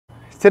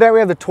Today we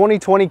have the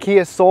 2020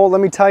 Kia Soul. Let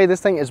me tell you,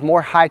 this thing is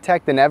more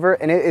high-tech than ever,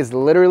 and it is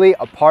literally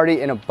a party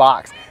in a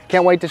box.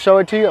 Can't wait to show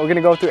it to you. We're gonna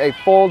go through a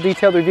full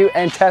detailed review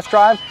and test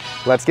drive.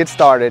 Let's get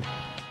started.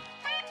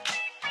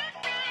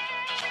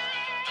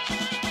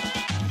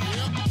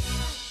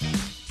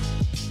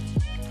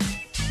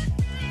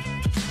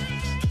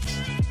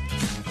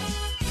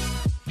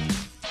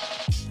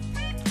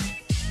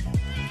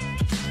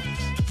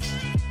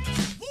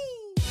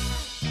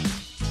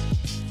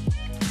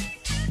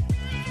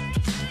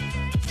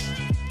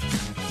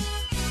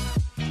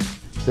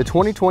 The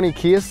 2020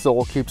 Kia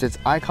Soul keeps its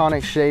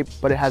iconic shape,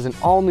 but it has an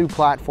all-new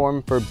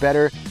platform for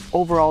better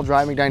overall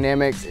driving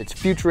dynamics. It's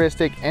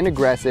futuristic and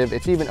aggressive.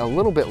 It's even a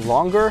little bit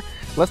longer.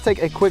 Let's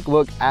take a quick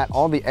look at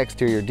all the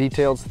exterior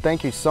details.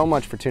 Thank you so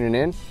much for tuning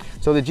in.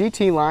 So the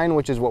GT line,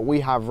 which is what we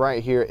have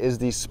right here, is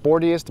the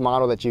sportiest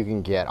model that you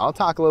can get. I'll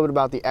talk a little bit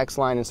about the X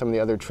line and some of the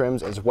other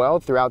trims as well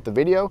throughout the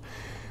video.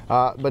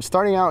 But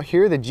starting out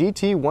here, the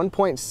GT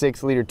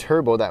 1.6 liter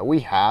turbo that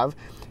we have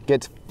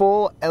gets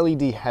full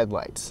LED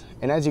headlights.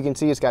 And as you can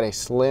see, it's got a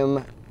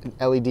slim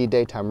LED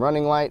daytime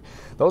running light.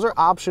 Those are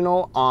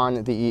optional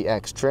on the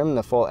EX trim,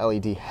 the full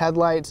LED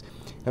headlights.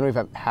 Then we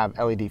have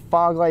LED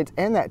fog lights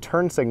and that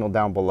turn signal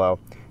down below.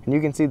 And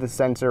you can see the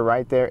sensor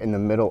right there in the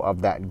middle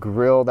of that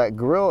grille. That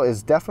grille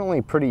is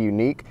definitely pretty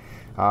unique.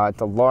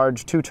 It's a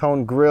large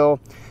two-tone grille.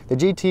 The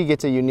GT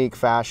gets a unique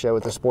fascia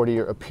with a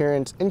sportier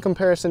appearance in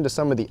comparison to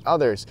some of the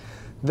others.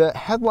 The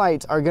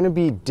headlights are going to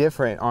be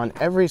different on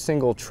every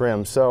single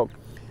trim. So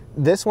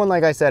this one,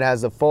 like I said,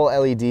 has the full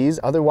LEDs.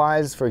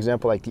 Otherwise, for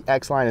example, like the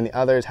X line and the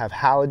others have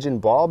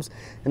halogen bulbs,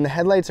 and the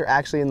headlights are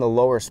actually in the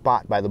lower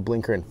spot by the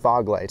blinker and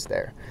fog lights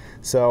there.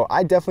 So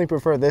I definitely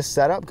prefer this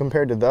setup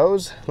compared to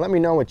those. Let me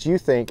know what you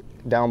think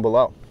down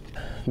below.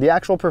 The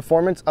actual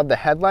performance of the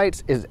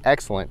headlights is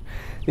excellent.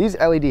 These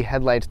LED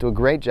headlights do a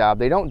great job.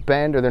 They don't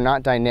bend or they're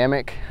not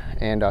dynamic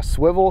and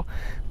swivel,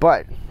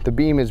 but the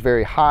beam is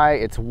very high,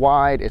 it's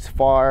wide, it's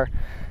far.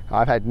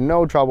 I've had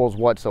no troubles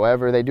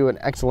whatsoever. They do an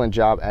excellent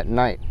job at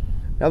night.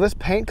 Now this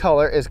paint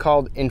color is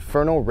called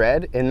Infernal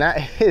Red, and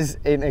that is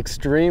an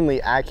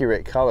extremely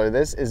accurate color.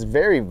 This is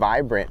very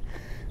vibrant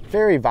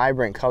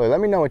color.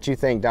 Let me know what you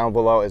think down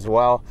below as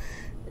well.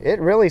 It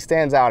really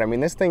stands out. I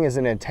mean, this thing is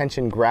an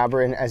attention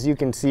grabber, and as you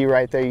can see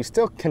right there, you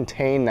still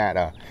contain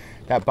that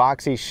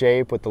boxy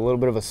shape with a little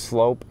bit of a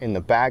slope in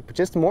the back, but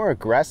just more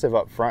aggressive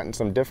up front and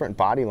some different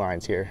body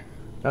lines here.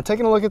 Now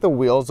taking a look at the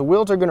wheels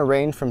are going to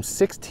range from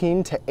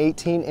 16 to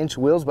 18 inch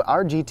wheels, but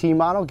our GT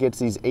model gets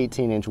these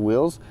 18 inch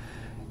wheels.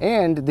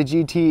 And the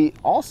GT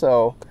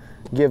also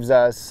gives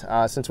us,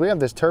 since we have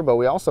this turbo,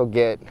 we also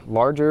get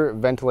larger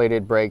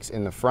ventilated brakes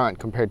in the front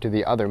compared to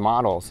the other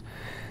models.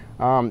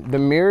 The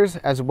mirrors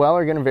as well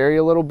are going to vary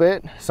a little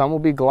bit. Some will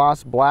be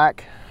gloss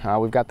black.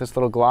 We've got this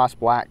little gloss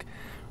black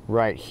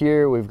right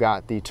here. We've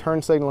got the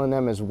turn signal in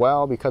them as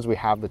well because we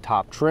have the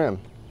top trim.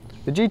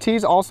 The GT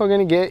is also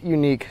going to get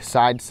unique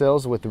side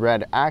sills with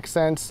red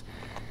accents.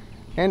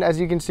 And as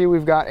you can see,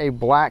 we've got a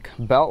black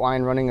belt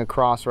line running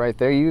across right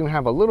there. You even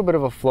have a little bit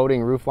of a floating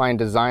roofline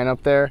design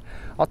up there.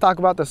 I'll talk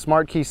about the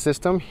smart key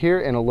system here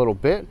in a little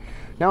bit.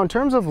 Now in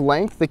terms of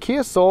length, the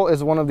Kia Soul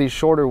is one of these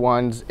shorter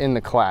ones in the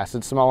class.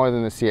 It's smaller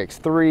than the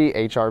CX-3,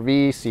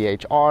 HRV,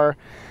 CHR,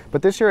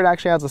 but this year it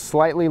actually has a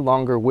slightly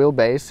longer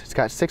wheelbase. It's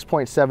got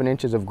 6.7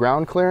 inches of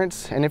ground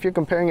clearance, and if you're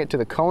comparing it to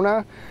the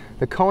Kona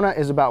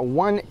is about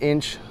 1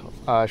 inch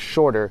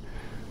shorter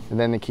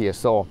than the Kia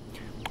Soul.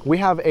 We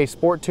have a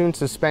Sport Tune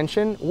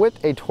suspension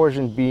with a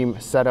torsion beam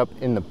setup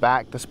in the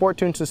back. The Sport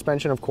Tune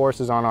suspension, of course,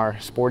 is on our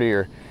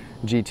sportier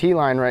GT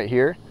line right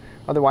here.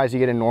 Otherwise, you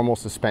get a normal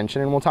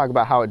suspension, and we'll talk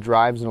about how it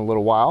drives in a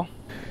little while.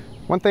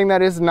 One thing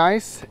that is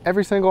nice,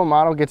 every single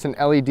model gets an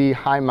LED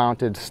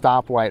high-mounted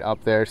stoplight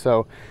up there,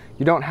 so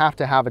you don't have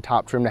to have a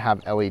top trim to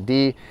have LED.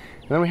 And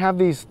then we have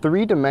these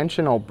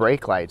three-dimensional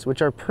brake lights,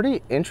 which are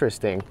pretty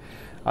interesting.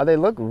 They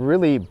look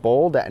really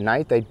bold at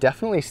night. They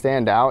definitely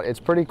stand out. It's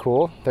pretty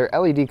cool. They're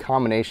LED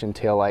combination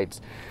taillights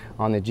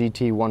on the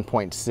GT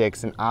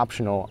 1.6 and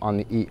optional on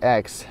the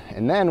EX.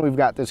 And then we've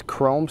got this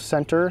chrome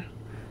center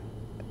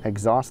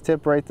exhaust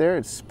tip right there.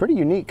 It's pretty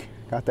unique.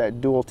 Got that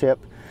dual tip.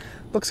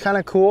 Looks kind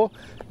of cool.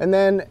 And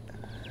then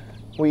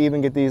we even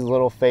get these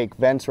little fake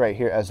vents right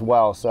here as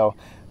well. So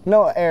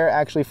no air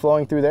actually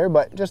flowing through there,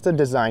 but just a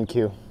design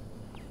cue.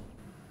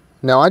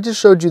 Now I just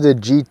showed you the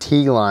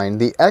GT line.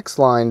 The X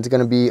line is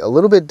going to be a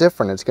little bit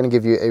different. It's going to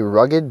give you a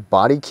rugged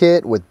body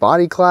kit with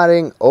body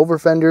cladding, over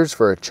fenders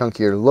for a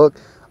chunkier look,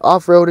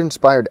 off-road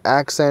inspired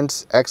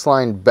accents, X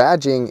line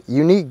badging,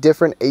 unique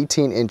different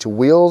 18-inch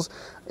wheels,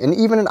 and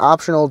even an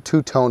optional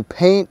two-tone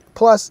paint,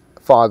 plus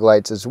fog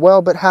lights as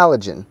well, but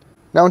halogen.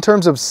 Now in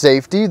terms of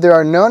safety, there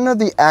are none of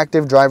the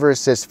active driver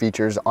assist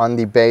features on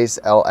the base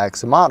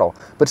LX model,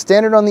 but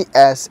standard on the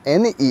S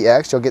and the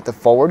EX, you'll get the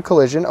forward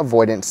collision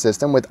avoidance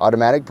system with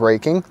automatic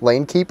braking,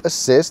 lane keep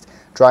assist,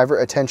 driver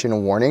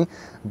attention warning,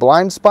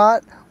 blind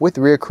spot with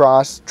rear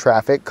cross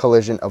traffic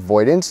collision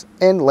avoidance,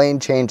 and lane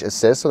change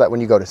assist so that when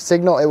you go to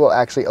signal, it will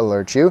actually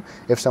alert you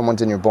if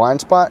someone's in your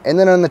blind spot. And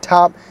then on the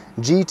top,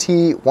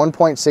 GT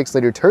 1.6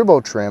 liter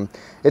turbo trim,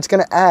 it's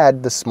going to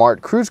add the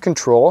smart cruise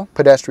control,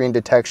 pedestrian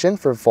detection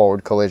for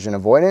forward collision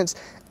avoidance,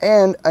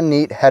 and a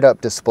neat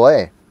head-up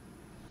display.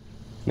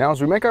 Now,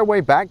 as we make our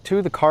way back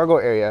to the cargo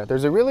area,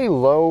 there's a really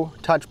low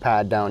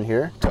touchpad down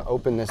here to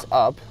open this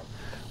up,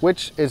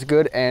 which is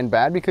good and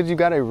bad because you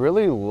got a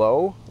really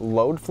low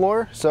load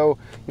floor, so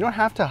you don't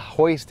have to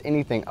hoist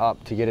anything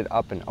up to get it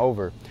up and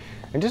over.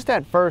 And just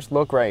at first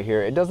look right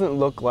here, it doesn't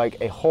look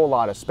like a whole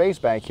lot of space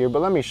back here,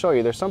 but let me show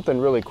you, there's something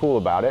really cool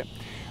about it.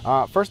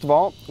 First of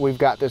all, we've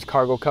got this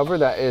cargo cover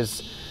that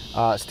is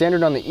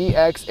standard on the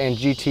EX and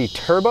GT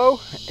Turbo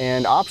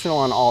and optional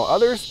on all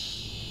others.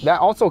 That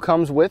also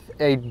comes with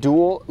a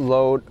dual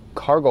load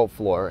cargo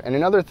floor. And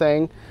another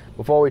thing,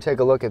 before we take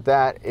a look at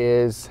that,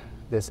 is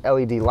this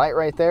LED light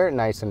right there,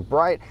 nice and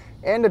bright,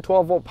 and a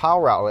 12-volt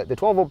power outlet. The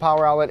 12-volt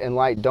power outlet and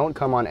light don't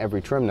come on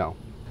every trim though.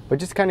 But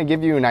just to kind of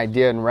give you an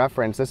idea and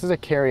reference, this is a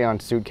carry-on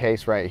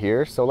suitcase right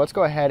here. So let's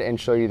go ahead and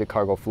show you the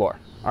cargo floor.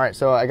 All right,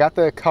 so I got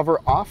the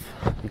cover off.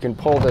 You can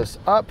pull this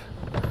up,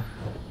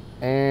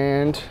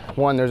 and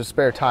one, there's a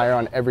spare tire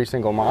on every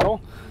single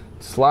model.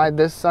 Slide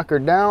this sucker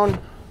down,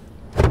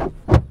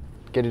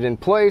 get it in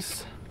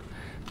place,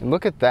 and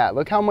look at that.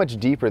 Look how much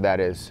deeper that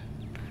is.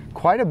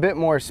 Quite a bit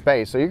more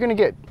space. So you're gonna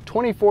get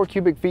 24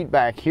 cubic feet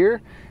back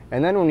here,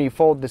 and then when you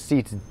fold the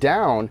seats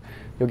down,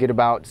 you'll get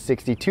about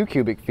 62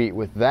 cubic feet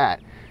with that.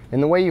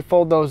 And the way you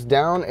fold those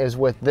down is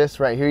with this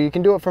right here. You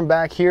can do it from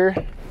back here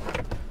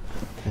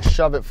and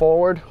shove it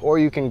forward, or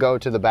you can go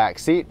to the back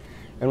seat.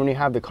 And when you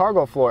have the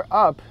cargo floor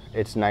up,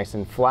 it's nice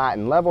and flat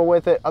and level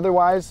with it.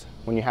 Otherwise,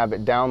 when you have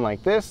it down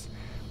like this,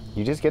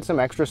 you just get some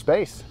extra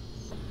space.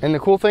 And the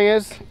cool thing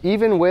is,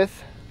 even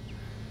with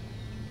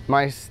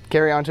my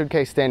carry-on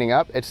suitcase standing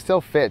up, it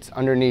still fits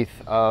underneath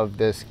of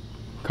this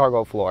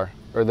cargo floor,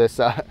 or this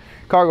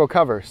cargo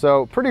cover.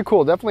 So pretty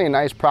cool, definitely a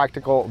nice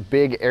practical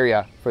big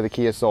area for the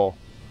Kia Soul.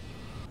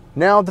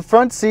 Now, the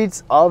front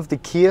seats of the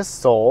Kia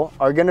Soul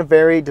are going to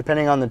vary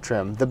depending on the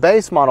trim. The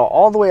base model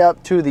all the way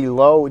up to the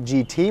low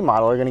GT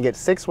model are going to get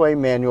 6-way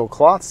manual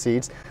cloth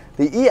seats.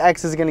 The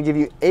EX is going to give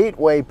you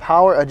 8-way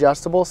power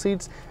adjustable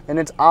seats, and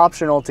it's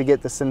optional to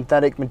get the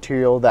synthetic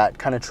material that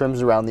kind of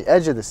trims around the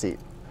edge of the seat.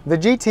 The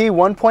GT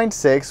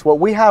 1.6, what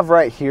we have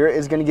right here,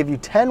 is going to give you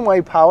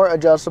 10-way power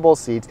adjustable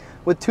seats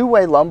with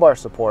 2-way lumbar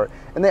support,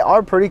 and they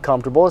are pretty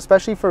comfortable,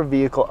 especially for a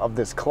vehicle of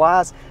this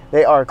class.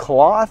 They are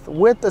cloth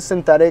with the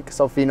synthetic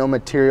Sofino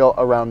material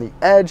around the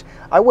edge.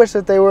 I wish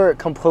that they were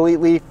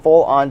completely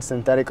full-on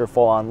synthetic or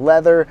full-on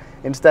leather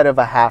instead of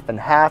a half and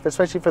half,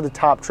 especially for the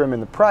top trim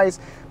and the price,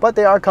 but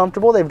they are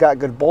comfortable. They've got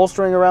good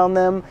bolstering around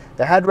them.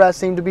 The headrests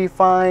seem to be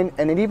fine,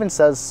 and it even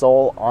says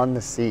Soul on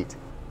the seat.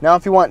 Now,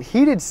 if you want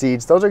heated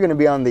seats, those are going to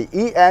be on the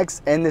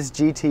EX and this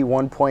GT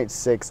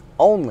 1.6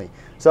 only.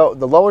 So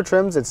the lower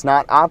trims, it's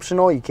not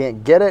optional, you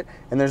can't get it,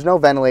 and there's no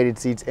ventilated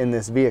seats in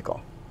this vehicle.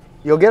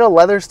 You'll get a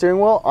leather steering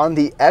wheel on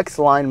the X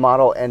line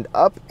model and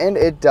up, and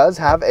it does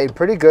have a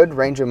pretty good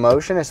range of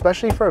motion,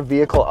 especially for a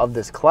vehicle of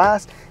this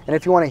class. And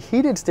if you want a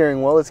heated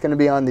steering wheel, it's going to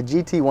be on the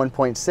GT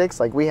 1.6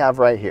 like we have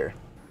right here.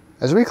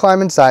 As we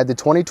climb inside the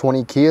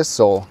 2020 Kia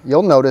Soul,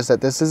 you'll notice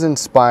that this is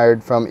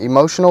inspired from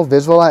emotional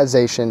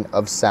visualization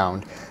of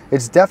sound.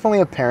 It's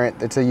definitely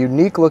apparent. It's a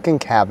unique looking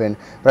cabin,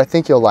 but I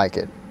think you'll like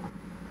it.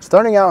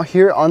 Starting out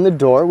here on the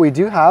door, we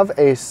do have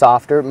a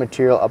softer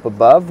material up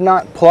above.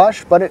 Not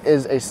plush, but it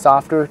is a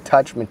softer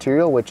touch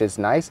material, which is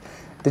nice.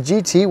 The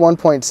GT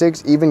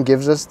 1.6 even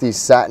gives us these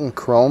satin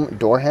chrome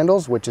door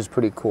handles, which is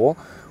pretty cool.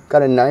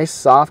 Got a nice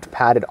soft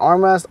padded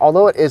armrest.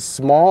 Although it is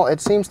small,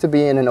 it seems to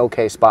be in an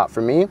okay spot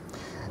for me.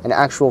 An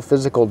actual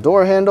physical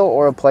door handle,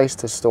 or a place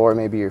to store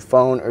maybe your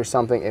phone or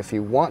something if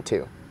you want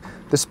to.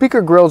 The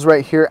speaker grills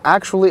right here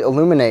actually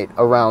illuminate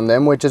around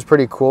them, which is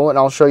pretty cool, and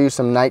I'll show you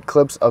some night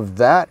clips of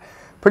that.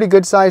 Pretty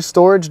good size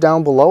storage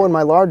down below, and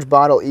my large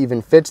bottle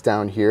even fits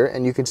down here,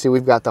 and you can see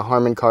we've got the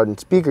Harman Kardon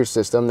speaker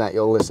system that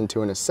you'll listen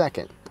to in a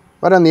second.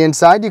 Right on the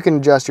inside, you can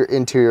adjust your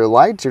interior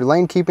lights, your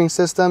lane keeping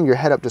system, your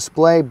head-up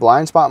display,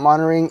 blind spot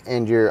monitoring,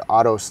 and your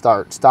auto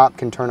start-stop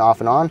can turn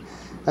off and on,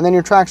 and then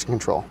your traction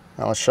control.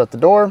 Now let's shut the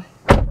door.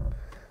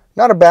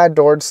 Not a bad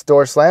door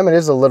slam. It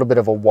is a little bit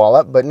of a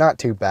wallop, but not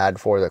too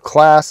bad for the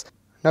class.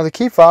 Now the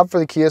key fob for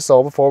the Kia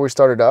Soul before we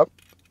start it up,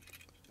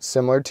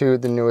 similar to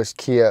the newest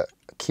Kia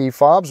key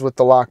fobs with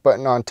the lock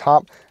button on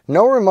top.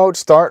 No remote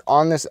start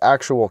on this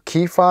actual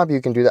key fob. You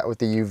can do that with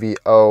the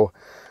UVO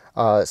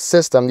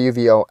system, the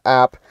UVO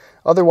app.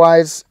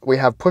 Otherwise, we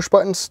have push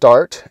button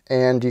start,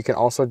 and you can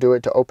also do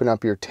it to open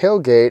up your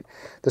tailgate.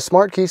 The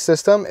smart key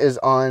system is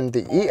on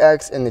the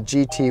EX and the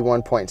GT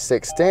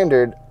 1.6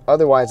 standard.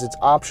 Otherwise, it's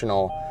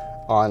optional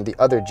on the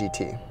other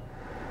GT.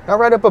 Now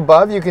right up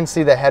above, you can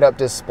see the head-up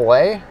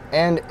display,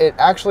 and it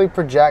actually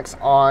projects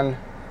on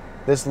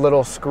this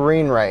little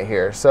screen right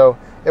here. So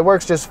it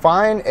works just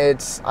fine.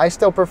 I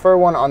still prefer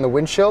one on the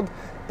windshield,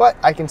 but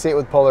I can see it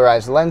with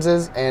polarized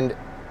lenses, and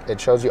it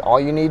shows you all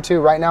you need to.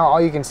 Right now, all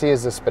you can see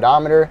is the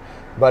speedometer,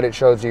 but it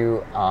shows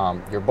you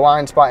your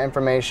blind spot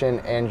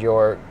information and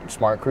your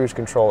smart cruise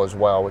control as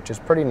well, which is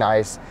pretty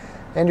nice,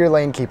 and your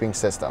lane keeping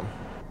system.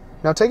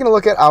 Now taking a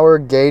look at our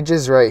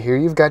gauges right here,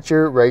 you've got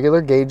your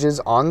regular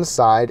gauges on the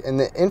side, and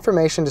the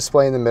information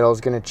display in the middle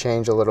is going to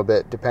change a little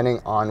bit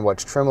depending on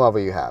which trim level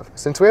you have.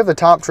 Since we have the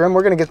top trim,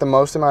 we're going to get the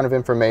most amount of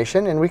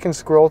information, and we can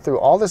scroll through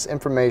all this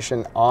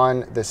information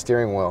on the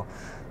steering wheel.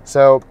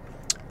 So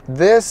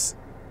this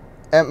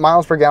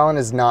miles per gallon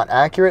is not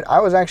accurate.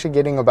 I was actually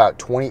getting about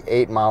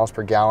 28 miles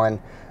per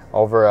gallon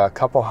over a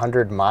couple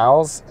hundred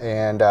miles,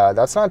 and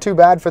that's not too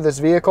bad for this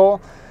vehicle.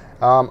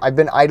 I've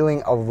been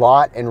idling a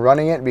lot and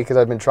running it because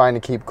I've been trying to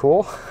keep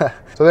cool.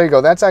 So there you go,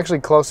 that's actually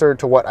closer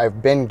to what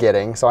I've been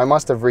getting. So I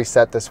must have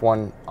reset this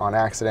one on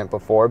accident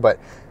before, but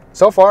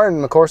so far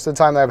in the course of the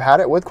time that I've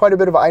had it, with quite a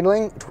bit of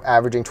idling,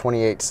 averaging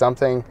 28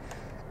 something,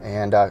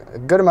 and a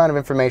good amount of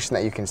information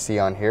that you can see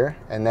on here.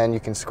 And then you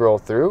can scroll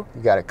through.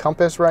 You got a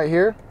compass right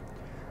here.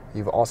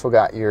 You've also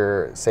got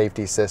your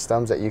safety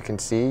systems that you can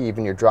see,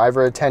 even your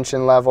driver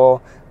attention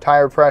level,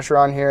 tire pressure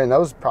on here, and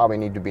those probably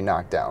need to be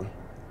knocked down.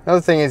 Another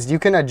thing is you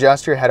can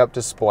adjust your head-up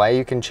display.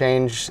 You can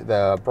change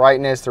the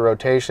brightness, the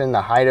rotation,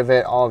 the height of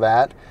it, all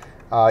that.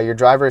 Your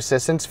driver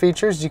assistance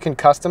features, you can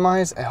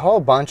customize a whole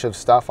bunch of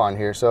stuff on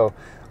here. So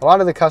a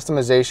lot of the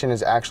customization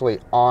is actually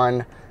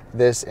on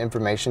this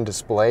information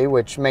display,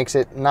 which makes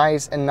it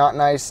nice and not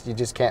nice. You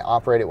just can't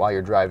operate it while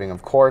you're driving,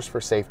 of course,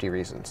 for safety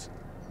reasons.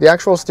 The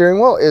actual steering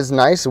wheel is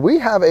nice. We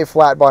have a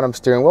flat bottom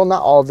steering wheel.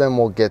 Not all of them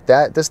will get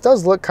that. This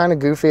does look kind of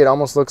goofy. It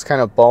almost looks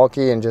kind of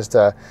bulky and just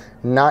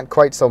not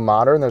quite so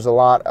modern. There's a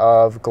lot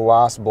of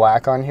gloss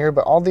black on here,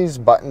 but all these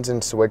buttons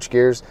and switch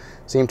gears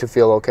seem to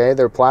feel okay.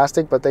 They're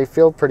plastic, but they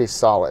feel pretty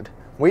solid.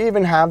 We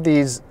even have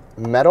these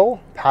metal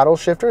paddle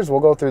shifters. We'll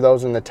go through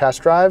those in the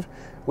test drive.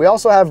 We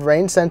also have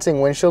rain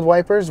sensing windshield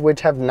wipers,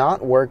 which have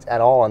not worked at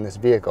all on this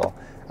vehicle.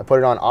 I put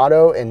it on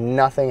auto and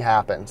nothing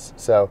happens.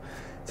 So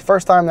it's the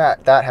first time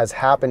that has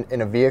happened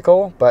in a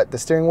vehicle, but the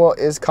steering wheel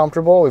is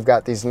comfortable. We've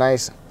got these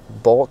nice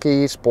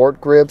bulky sport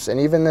grips and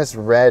even this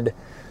red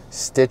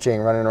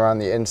stitching running around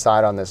the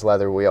inside on this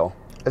leather wheel.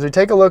 As we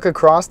take a look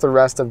across the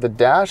rest of the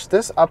dash,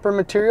 this upper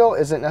material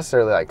isn't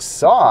necessarily like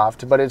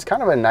soft, but it's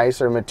kind of a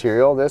nicer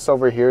material. This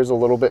over here is a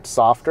little bit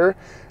softer.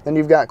 Then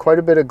you've got quite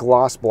a bit of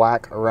gloss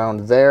black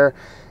around there,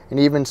 and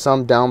even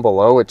some down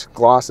below, which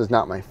gloss is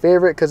not my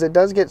favorite because it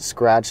does get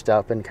scratched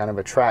up and kind of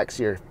attracts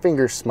your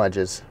finger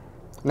smudges.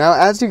 Now,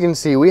 as you can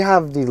see, we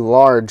have the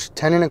large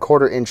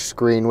 10.25 inch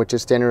screen, which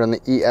is standard on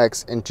the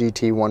EX and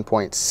GT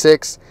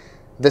 1.6.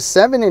 The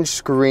 7-inch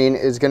screen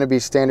is going to be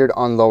standard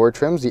on lower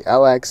trims, the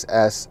LX,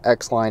 S,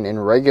 X-Line,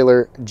 and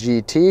regular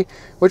GT,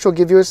 which will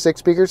give you a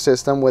 6-speaker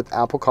system with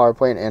Apple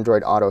CarPlay and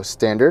Android Auto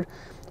standard.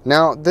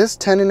 Now, this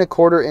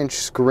 10.25 inch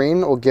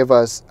screen will give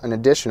us an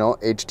additional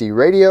HD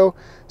radio,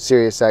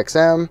 Sirius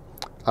XM,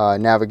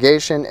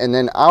 navigation, and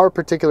then our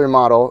particular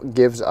model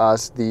gives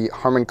us the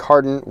Harman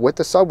Kardon with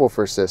the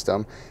subwoofer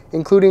system,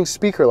 including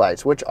speaker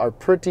lights, which are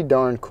pretty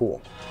darn cool.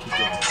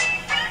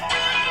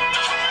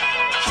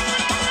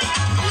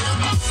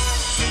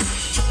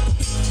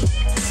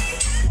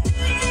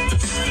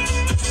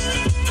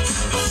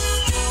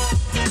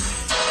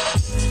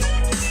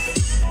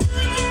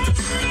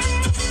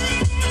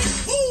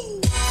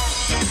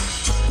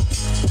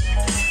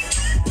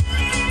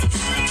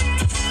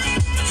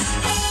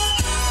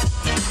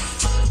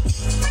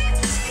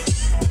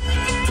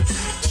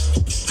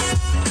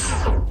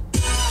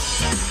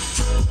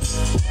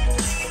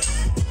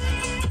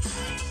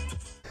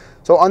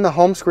 So on the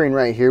home screen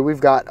right here,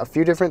 we've got a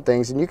few different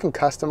things and you can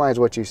customize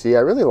what you see. I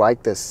really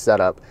like this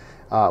setup.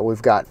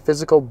 We've got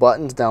physical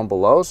buttons down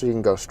below, so you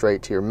can go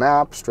straight to your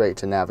map, straight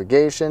to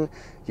navigation.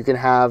 You can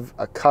have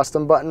a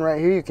custom button right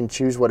here. You can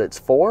choose what it's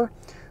for.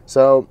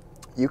 So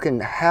you can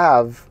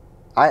have,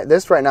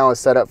 this right now is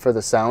set up for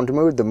the sound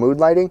mood, the mood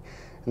lighting.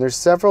 And there's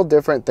several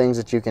different things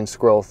that you can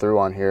scroll through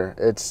on here.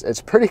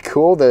 It's pretty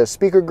cool. The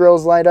speaker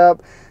grills light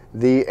up.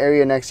 The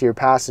area next to your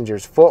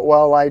passenger's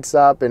footwell lights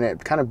up and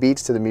it kind of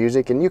beats to the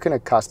music, and you can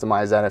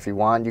customize that if you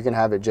want. You can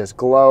have it just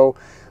glow,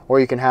 or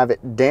you can have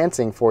it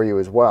dancing for you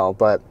as well.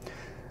 But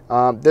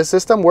this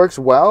system works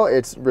well.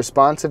 It's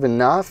responsive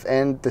enough,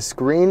 and the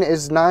screen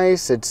is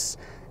nice. It's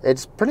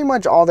pretty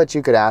much all that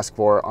you could ask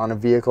for on a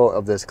vehicle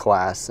of this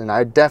class, and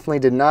I definitely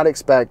did not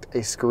expect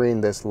a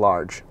screen this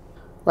large.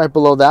 Right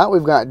below that,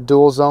 we've got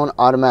dual zone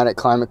automatic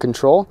climate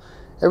control.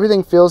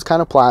 Everything feels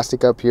kind of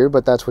plastic up here,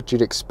 but that's what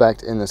you'd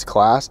expect in this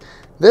class.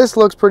 This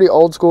looks pretty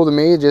old school to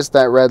me, just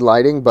that red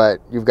lighting, but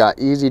you've got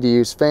easy to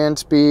use fan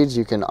speeds.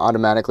 You can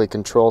automatically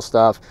control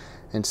stuff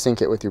and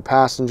sync it with your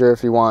passenger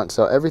if you want,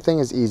 so everything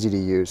is easy to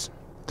use.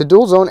 The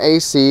dual zone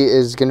AC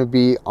is going to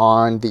be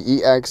on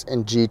the EX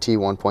and GT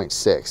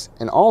 1.6,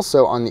 and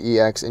also on the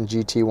EX and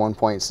GT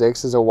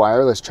 1.6 is a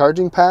wireless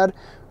charging pad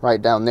right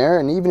down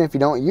there, and even if you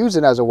don't use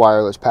it as a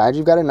wireless pad,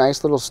 you've got a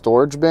nice little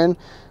storage bin.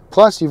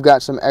 Plus, you've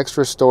got some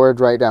extra storage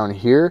right down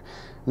here.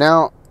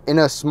 Now, in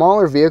a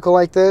smaller vehicle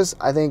like this,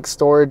 I think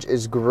storage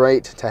is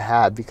great to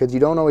have because you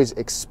don't always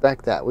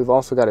expect that. We've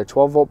also got a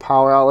 12-volt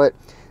power outlet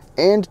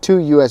and 2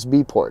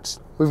 USB ports.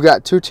 We've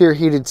got 2-tier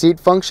heated seat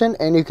function,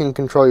 and you can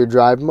control your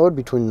drive mode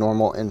between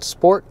normal and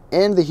sport,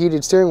 and the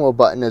heated steering wheel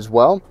button as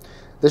well.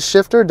 The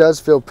shifter does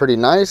feel pretty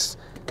nice.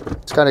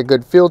 It's got a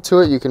good feel to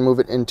it. You can move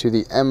it into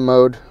the M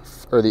mode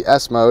or the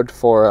S mode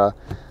for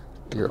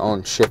your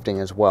own shifting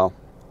as well.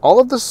 All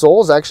of the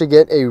soles actually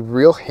get a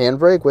real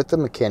handbrake with the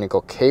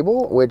mechanical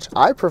cable, which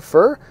I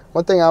prefer.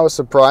 One thing I was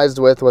surprised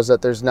with was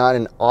that there's not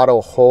an auto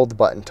hold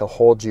button to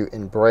hold you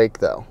in brake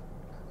though.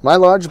 My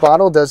large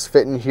bottle does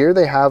fit in here.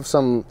 They have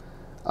some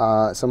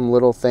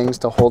little things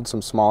to hold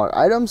some smaller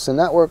items, and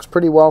that works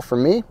pretty well for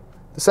me.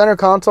 The center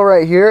console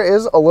right here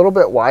is a little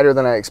bit wider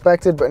than I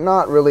expected, but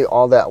not really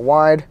all that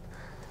wide.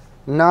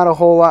 Not a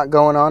whole lot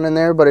going on in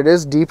there, but it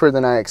is deeper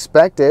than I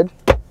expected.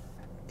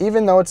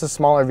 Even though it's a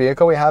smaller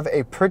vehicle, we have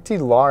a pretty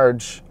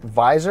large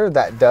visor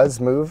that does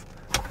move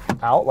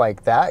out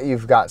like that.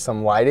 You've got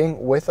some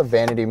lighting with a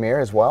vanity mirror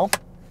as well.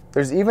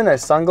 There's even a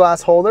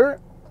sunglass holder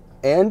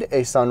and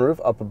a sunroof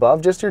up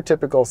above, just your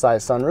typical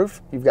size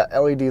sunroof. You've got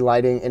LED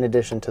lighting in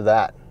addition to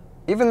that.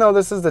 Even though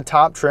this is the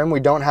top trim, we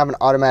don't have an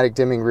automatic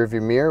dimming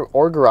rearview mirror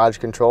or garage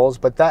controls,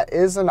 but that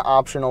is an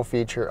optional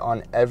feature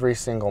on every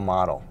single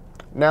model.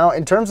 Now,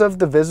 in terms of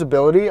the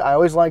visibility, I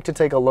always like to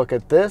take a look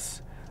at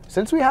this.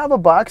 Since we have a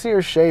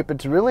boxier shape,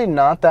 it's really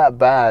not that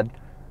bad,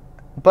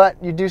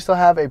 but you do still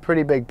have a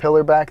pretty big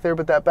pillar back there,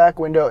 but that back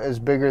window is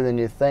bigger than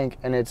you think,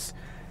 and it's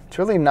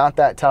really not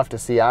that tough to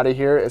see out of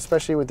here,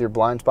 especially with your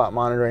blind spot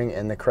monitoring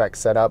and the correct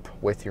setup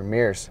with your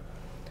mirrors.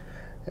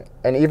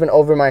 And even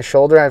over my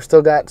shoulder, I've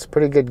still got a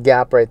pretty good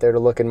gap right there to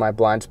look in my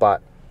blind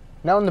spot.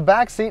 Now in the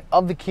back seat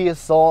of the Kia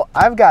Soul,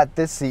 I've got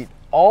this seat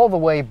all the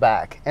way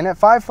back, and at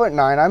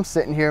 5'9", I'm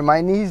sitting here, my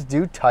knees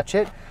do touch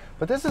it,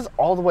 but this is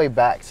all the way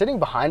back. Sitting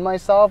behind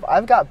myself,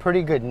 I've got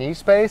pretty good knee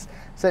space.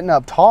 Sitting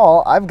up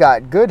tall, I've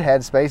got good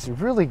head space,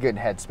 really good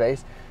head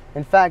space.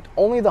 In fact,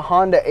 only the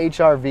Honda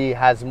HR-V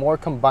has more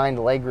combined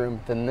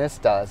legroom than this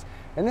does.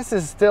 And this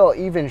is still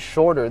even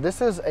shorter. This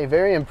is a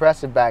very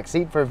impressive back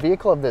seat for a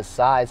vehicle of this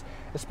size,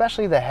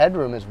 especially the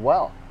headroom as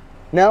well.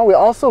 Now we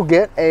also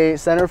get a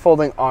center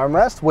folding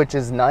armrest, which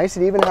is nice.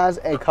 It even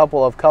has a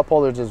couple of cup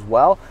holders as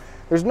well.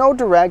 There's no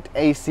direct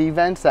AC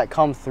vents that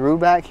come through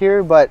back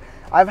here, but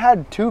I've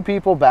had two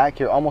people back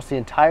here almost the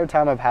entire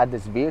time I've had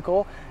this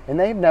vehicle, and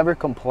they've never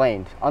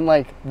complained.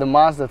 Unlike the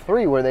Mazda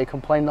 3 where they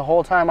complained the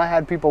whole time I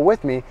had people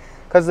with me,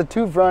 because the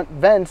two front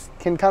vents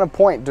can kind of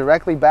point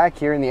directly back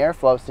here and the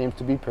airflow seems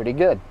to be pretty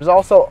good. There's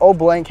also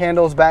blank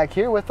handles back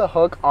here with a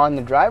hook on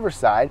the driver's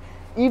side,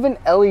 even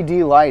LED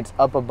lights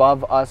up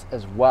above us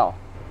as well.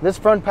 This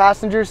front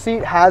passenger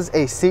seat has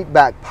a seat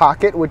back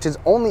pocket, which is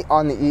only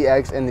on the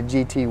EX and the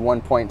GT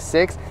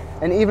 1.6.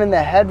 And even the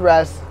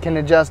headrest can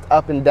adjust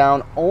up and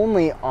down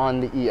only on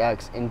the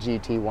EX and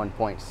GT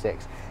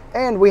 1.6.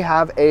 And we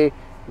have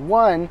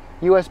one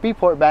USB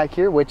port back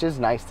here, which is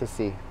nice to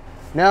see.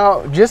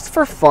 Now, just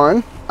for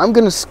fun, I'm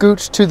gonna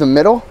scooch to the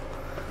middle.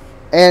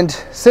 And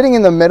sitting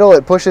in the middle,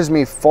 it pushes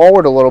me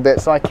forward a little bit,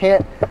 so I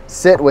can't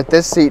sit with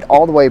this seat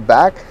all the way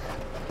back.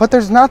 But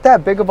there's not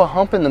that big of a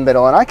hump in the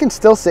middle, and I can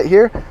still sit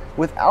here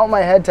without my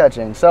head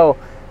touching. So,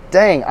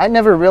 dang, I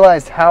never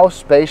realized how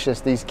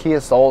spacious these Kia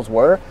Souls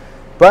were.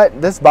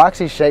 But this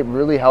boxy shape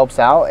really helps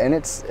out, and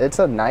it's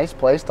a nice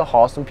place to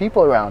haul some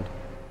people around.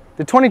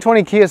 The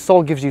 2020 Kia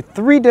Soul gives you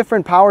 3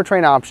 different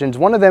powertrain options,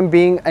 one of them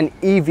being an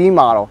EV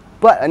model.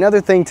 But another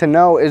thing to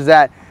know is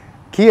that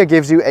Kia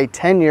gives you a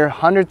 10-year,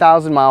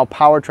 100,000-mile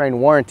powertrain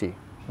warranty.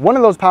 One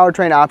of those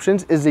powertrain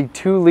options is a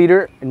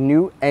 2-liter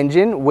new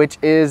engine, which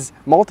is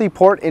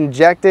multi-port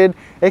injected.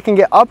 It can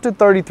get up to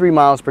 33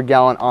 miles per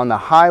gallon on the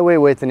highway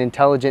with an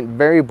intelligent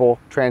variable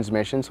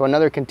transmission, so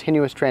another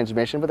continuous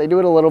transmission, but they do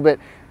it a little bit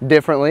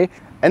differently.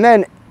 And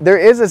then there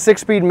is a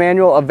 6-speed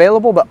manual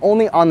available, but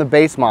only on the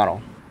base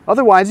model.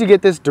 Otherwise, you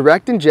get this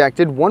direct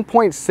injected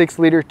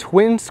 1.6-liter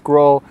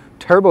twin-scroll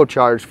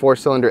turbocharged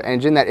 4-cylinder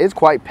engine that is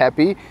quite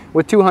peppy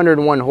with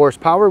 201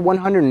 horsepower,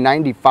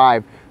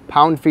 195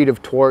 pound-feet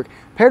of torque,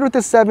 paired with a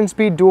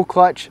 7-speed dual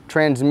clutch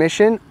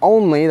transmission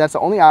only. That's the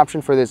only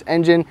option for this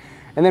engine.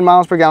 And then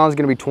miles per gallon is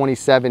going to be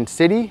 27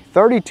 city,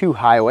 32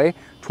 highway,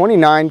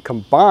 29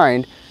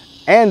 combined,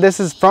 and this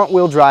is front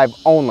wheel drive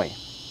only.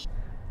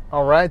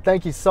 All right,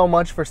 thank you so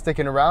much for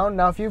sticking around.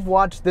 Now, if you've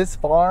watched this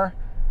far,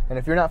 and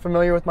if you're not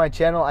familiar with my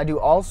channel, I do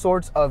all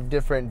sorts of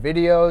different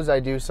videos. I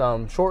do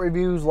some short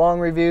reviews,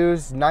 long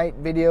reviews,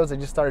 night videos. I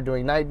just started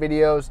doing night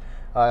videos,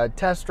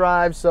 test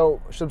drives.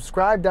 So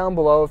subscribe down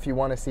below if you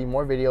want to see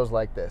more videos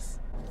like this.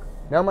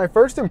 Now, my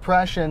first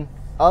impression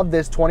of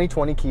this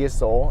 2020 Kia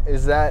Soul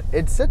is that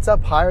it sits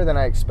up higher than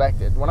I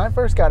expected. When I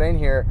first got in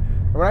here,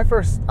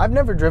 I've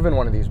never driven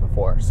one of these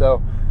before. So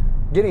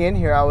getting in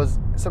here, I was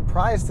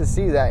surprised to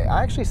see that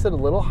I actually sit a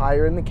little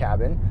higher in the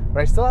cabin, but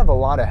I still have a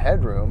lot of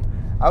headroom.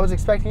 I was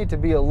expecting it to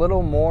be a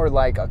little more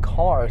like a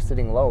car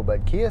sitting low,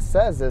 but Kia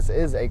says this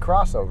is a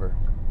crossover.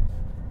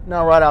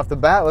 Now, right off the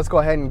bat, let's go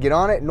ahead and get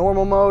on it.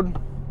 Normal mode.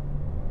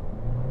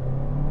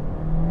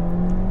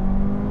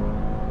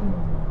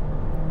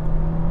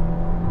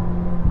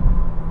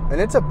 And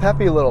it's a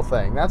peppy little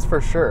thing, that's for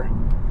sure.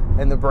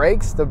 And the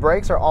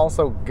brakes are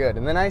also good.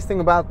 And the nice thing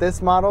about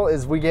this model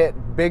is we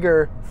get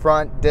bigger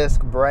front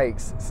disc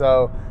brakes.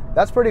 So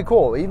that's pretty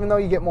cool. Even though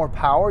you get more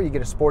power, you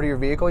get a sportier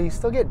vehicle, you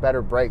still get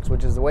better brakes,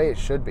 which is the way it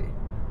should be.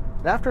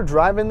 And after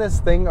driving this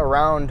thing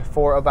around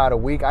for about a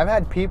week, I've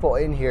had people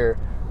in here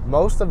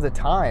most of the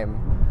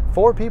time,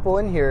 4 people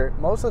in here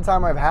most of the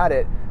time I've had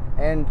it,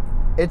 and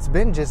it's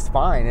been just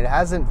fine. It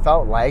hasn't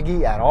felt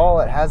laggy at all.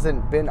 It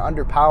hasn't been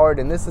underpowered,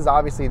 and this is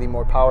obviously the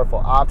more powerful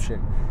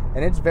option,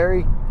 and it's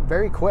very,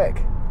 very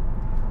quick.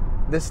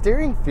 The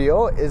steering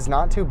feel is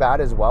not too bad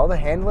as well. The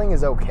handling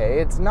is okay.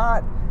 It's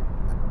not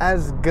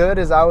as good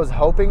as I was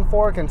hoping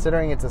for,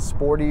 considering it's a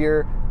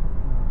sportier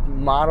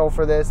model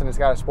for this and it's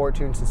got a sport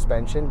tune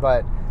suspension,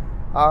 but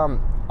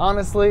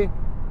honestly,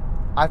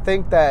 I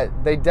think that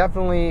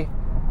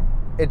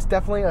it's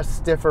definitely a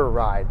stiffer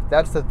ride.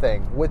 That's the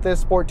thing with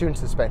this sport tune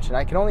suspension.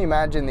 I can only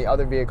imagine the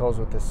other vehicles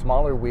with the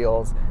smaller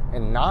wheels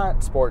and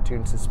not sport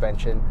tune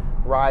suspension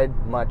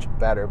ride much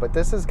better, but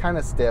this is kind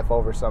of stiff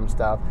over some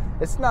stuff.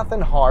 It's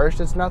nothing harsh,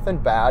 it's nothing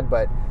bad,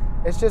 but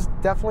it's just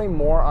definitely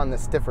more on the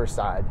stiffer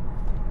side.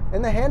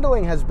 And the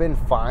handling has been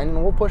fine,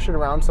 and we'll push it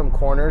around some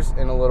corners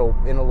in a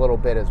little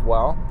bit as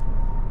well.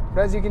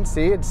 But as you can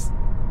see, it's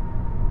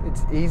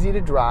easy to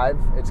drive,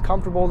 it's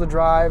comfortable to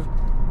drive.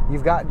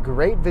 You've got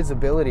great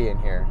visibility in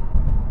here.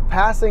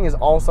 Passing is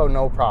also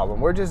no problem.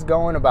 We're just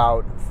going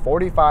about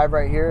 45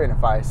 right here, and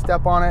if I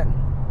step on it,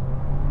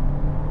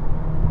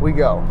 we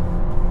go.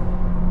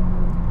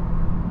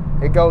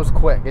 It goes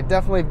quick. It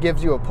definitely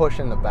gives you a push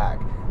in the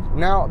back.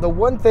 Now, the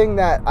one thing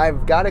that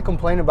I've got to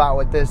complain about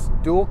with this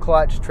dual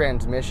clutch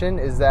transmission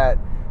is that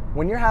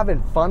when you're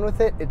having fun with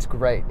it, it's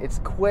great. It's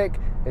quick,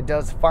 it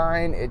does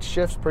fine, it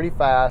shifts pretty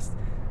fast.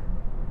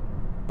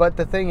 But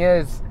the thing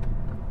is,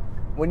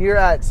 when you're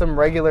at some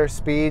regular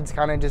speeds,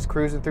 kind of just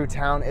cruising through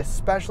town,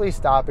 especially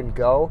stop and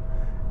go,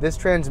 this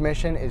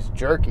transmission is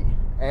jerky.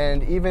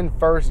 And even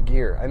first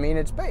gear, I mean,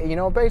 it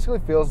basically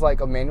feels like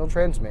a manual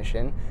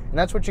transmission, and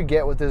that's what you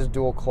get with this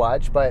dual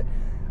clutch. But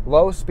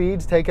low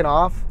speeds taken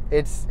off,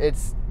 it's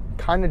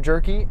kind of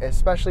jerky,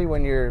 especially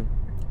when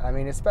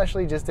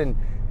especially just in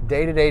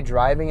day-to-day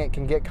driving, it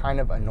can get kind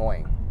of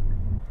annoying.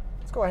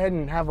 Let's go ahead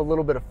and have a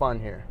little bit of fun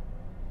here.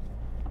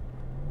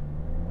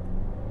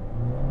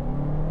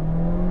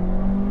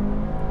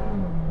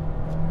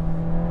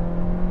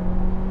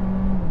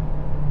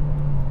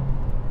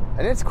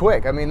 And it's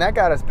quick. I mean, that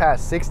got us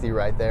past 60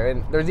 right there.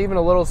 And there's even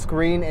a little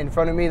screen in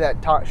front of me that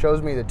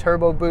shows me the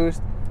turbo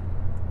boost.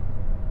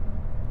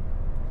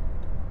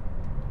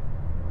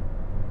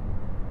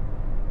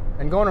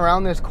 And going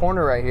around this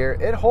corner right here,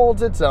 it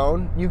holds its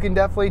own. You can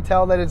definitely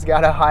tell that it's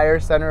got a higher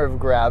center of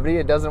gravity.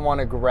 It doesn't want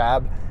to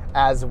grab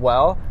as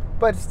well,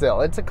 but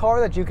still, it's a car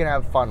that you can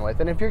have fun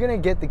with. And if you're going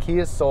to get the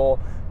Kia Soul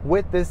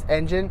with this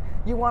engine,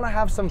 you want to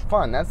have some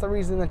fun. That's the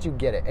reason that you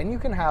get it, and you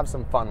can have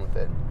some fun with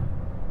it.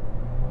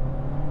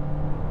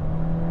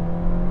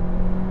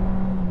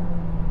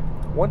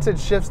 Once it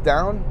shifts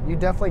down, you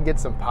definitely get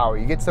some power.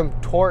 You get some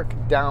torque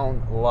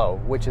down low,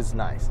 which is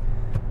nice.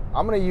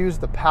 I'm going to use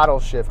the paddle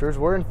shifters.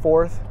 We're in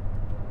 4th.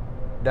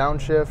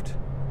 Downshift,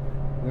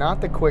 not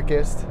the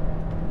quickest,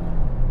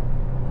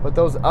 but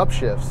those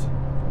upshifts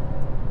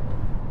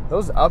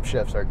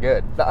are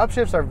good. The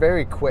upshifts are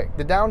very quick.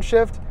 The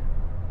downshift,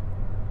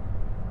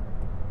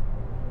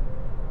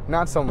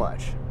 not so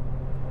much.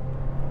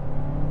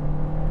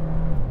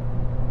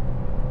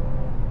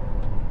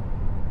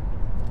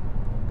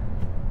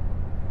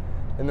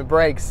 And the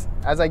brakes,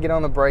 as I get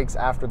on the brakes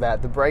after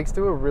that, the brakes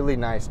do a really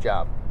nice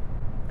job.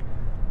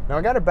 Now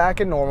I got it back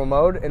in normal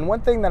mode, and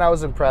one thing that I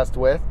was impressed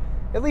with,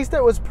 at least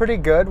it was pretty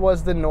good,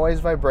 was the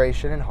noise,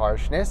 vibration, and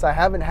harshness. I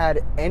haven't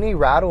had any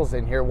rattles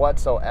in here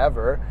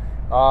whatsoever.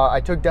 I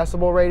took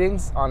decibel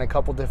ratings on a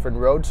couple different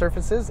road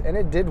surfaces, and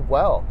it did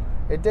well.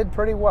 It did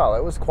pretty well.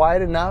 It was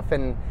quiet enough,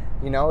 and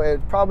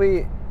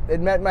it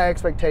met my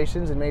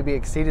expectations and maybe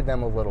exceeded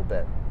them a little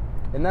bit.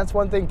 And that's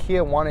one thing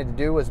Kia wanted to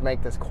do, was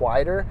make this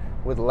quieter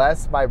with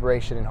less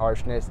vibration and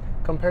harshness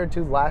compared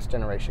to last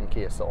generation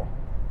Kia Soul.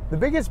 The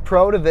biggest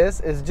pro to this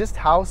is just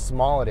how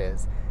small it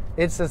is.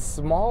 It's a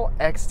small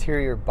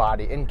exterior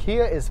body, and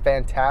Kia is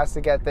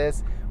fantastic at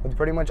this with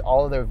pretty much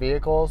all of their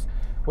vehicles.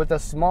 With a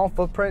small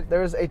footprint,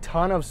 there's a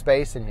ton of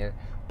space in here.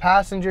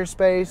 Passenger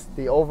space,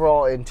 the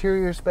overall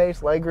interior space,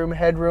 legroom,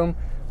 headroom,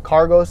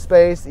 cargo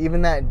space,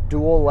 even that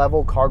dual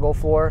level cargo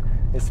floor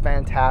is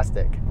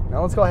fantastic.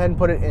 Now let's go ahead and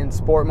put it in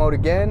sport mode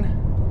again.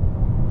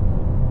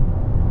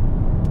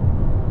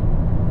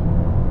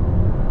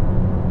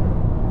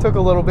 Took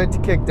a little bit to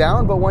kick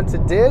down, but once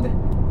it did,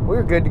 we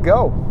were good to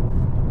go.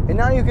 And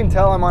now you can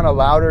tell I'm on a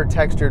louder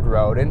textured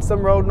road, and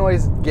some road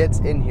noise gets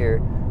in here,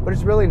 but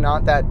it's really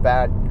not that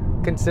bad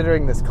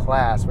considering this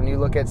class when you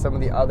look at some of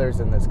the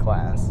others in this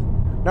class.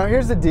 Now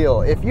here's the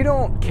deal, if you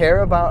don't care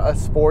about a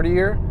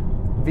sportier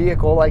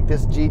vehicle like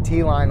this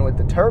GT line with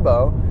the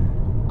turbo,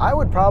 I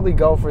would probably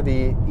go for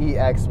the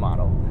EX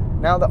model.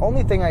 Now the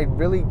only thing I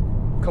really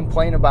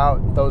complain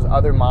about those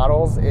other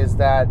models is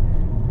that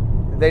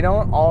they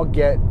don't all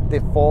get the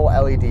full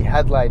LED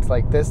headlights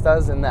like this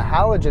does, and the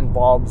halogen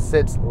bulb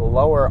sits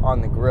lower on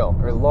the grille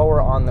or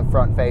lower on the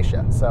front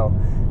fascia. So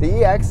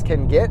the EX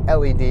can get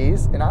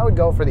LEDs, and I would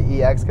go for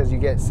the EX because you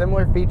get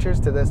similar features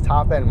to this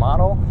top end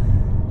model,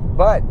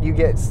 but you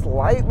get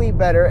slightly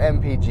better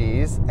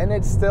MPGs, and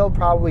it's still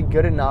probably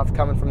good enough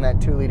coming from that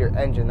 2-liter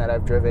engine that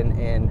I've driven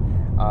in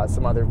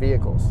some other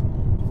vehicles.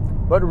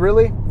 But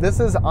really, this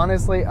is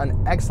honestly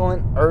an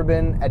excellent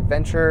urban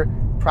adventure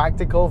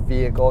practical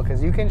vehicle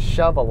because you can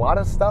shove a lot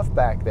of stuff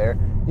back there.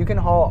 You can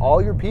haul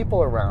all your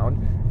people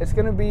around. It's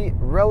going to be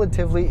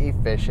relatively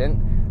efficient.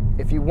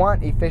 If you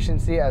want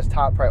efficiency as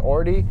top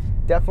priority,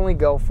 definitely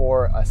go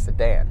for a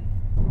sedan.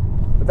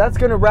 But that's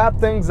going to wrap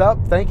things up.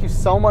 Thank you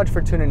so much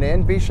for tuning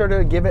in. Be sure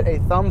to give it a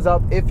thumbs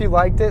up if you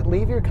liked it.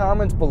 Leave your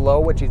comments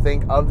below what you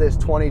think of this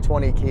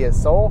 2020 Kia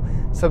Soul.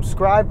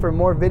 Subscribe for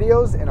more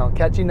videos, and I'll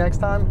catch you next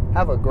time.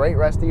 Have a great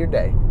rest of your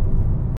day.